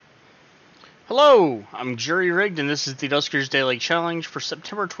Hello, I'm Jury Rigged, and this is the Duskers Daily Challenge for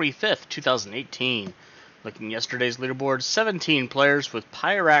September 25th, 2018. Looking at yesterday's leaderboard, 17 players, with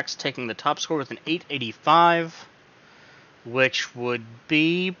Pyrax taking the top score with an 885, which would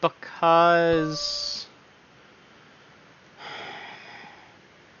be because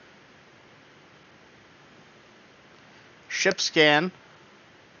Ship Scan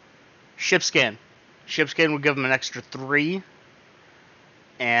would give him an extra 3,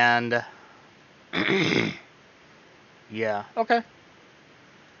 and yeah, okay.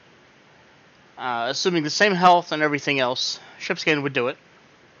 Assuming the same health and everything else, Shipscan would do it.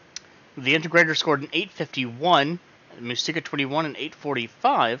 The Integrator scored an 851, Mustika 21 an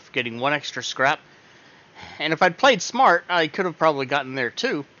 845, getting 1 extra scrap. And if I'd played smart, I could have probably gotten there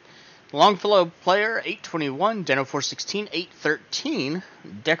too. Longfellow player 821, Deno 416 813,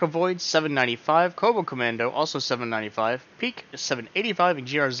 Decavoid 795, Kobo Commando also 795, Peak 785, and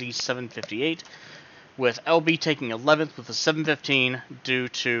GRZ 758. With LB taking 11th with a 715 due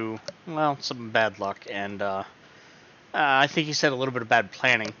to, well, some bad luck, and I think he said a little bit of bad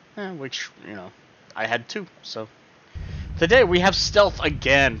planning, which, you know, I had too. So today we have stealth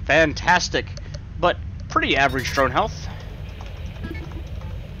again. Fantastic, but pretty average drone health.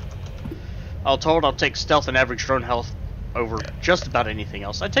 All told, I'll take stealth and average drone health over just about anything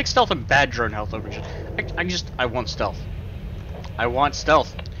else. I take stealth and bad drone health over I want stealth. I want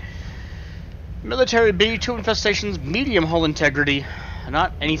stealth. Military B, 2 infestations, medium hull integrity.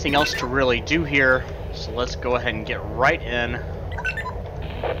 Not anything else to really do here, so let's go ahead and get right in.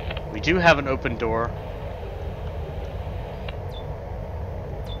 We do have an open door.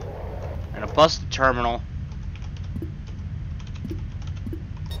 And a busted terminal.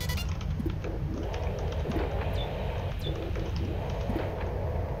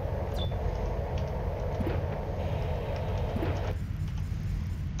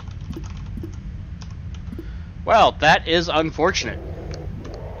 Well, that is unfortunate.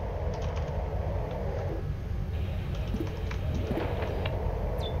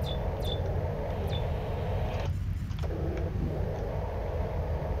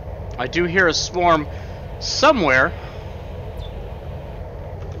 I do hear a swarm somewhere.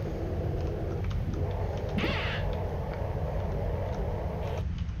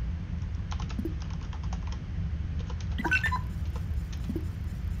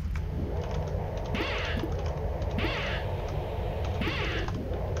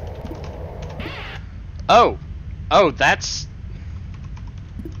 Oh, that's...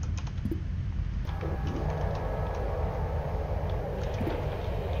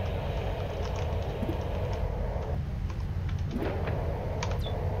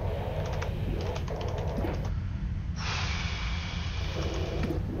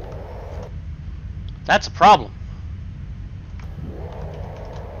 That's a problem.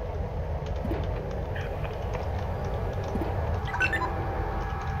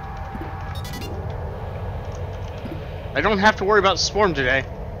 I don't have to worry about Swarm today.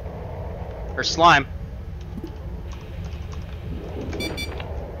 Or Slime.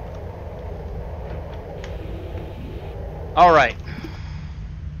 Alright.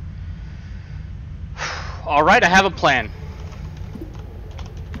 Alright, I have a plan.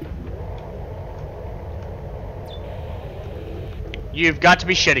 You've got to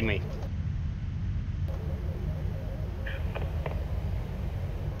be shitting me.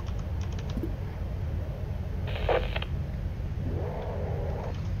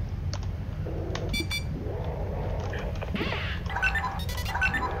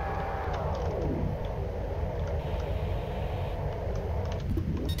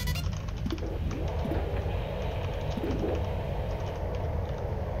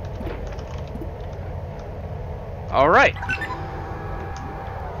 All right.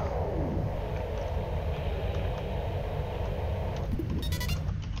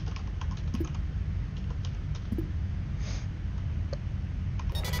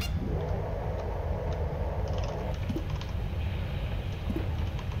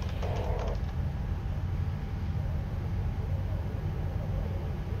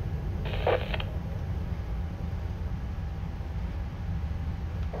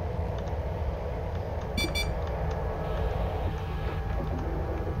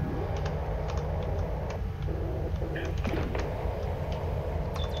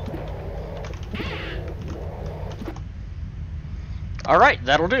 Alright,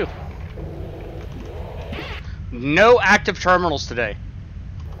 that'll do. No active terminals today.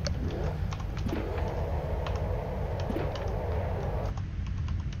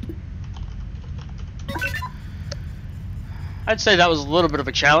 I'd say that was a little bit of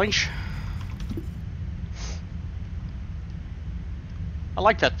a challenge. I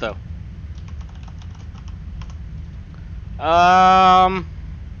like that though.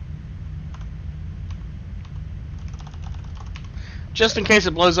 Just in case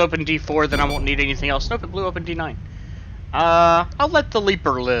it blows open D4, then I won't need anything else. Nope, it blew open D9. I'll let the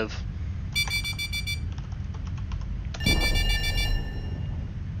Leaper live.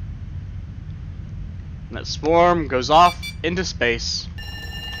 And that swarm goes off into space.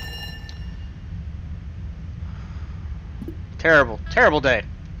 Terrible, terrible day.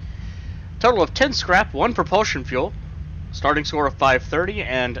 Total of 10 scrap, 1 propulsion fuel. Starting score of 530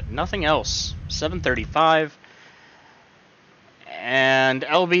 and nothing else. 735. And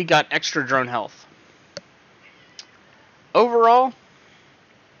LB got extra drone health. Overall,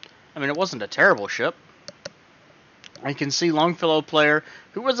 I mean, it wasn't a terrible ship. I can see Longfellow player,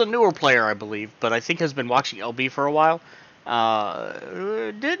 who was a newer player, I believe, but I think has been watching LB for a while,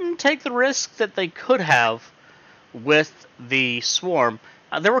 didn't take the risk that they could have with the swarm.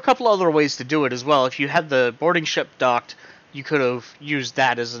 There were a couple other ways to do it as well. If you had the boarding ship docked, you could have used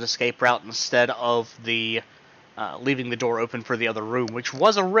that as an escape route instead of the leaving the door open for the other room, which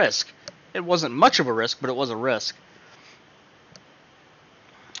was a risk. It wasn't much of a risk, but it was a risk.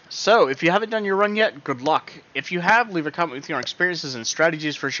 So, if you haven't done your run yet, good luck. If you have, leave a comment with your experiences and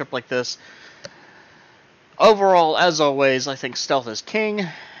strategies for a ship like this. Overall, as always, I think stealth is king,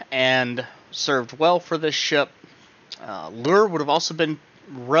 and served well for this ship. Lure would have also been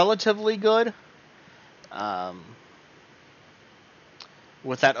relatively good.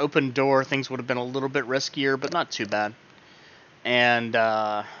 With that open door, things would have been a little bit riskier, but not too bad. And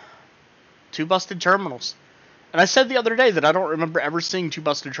 2 busted terminals. And I said the other day that I don't remember ever seeing 2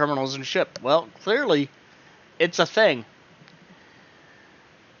 busted terminals in a ship. Well, clearly, it's a thing.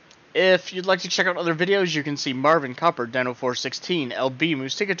 If you'd like to check out other videos, you can see Marvin, Copper, Dino416, LB,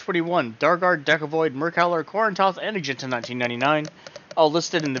 Mustika21, Dargard, Decavoid, Mercowler, Quarantoth, and Agenta 1999, all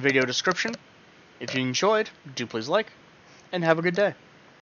listed in the video description. If you enjoyed, do please like, and have a good day.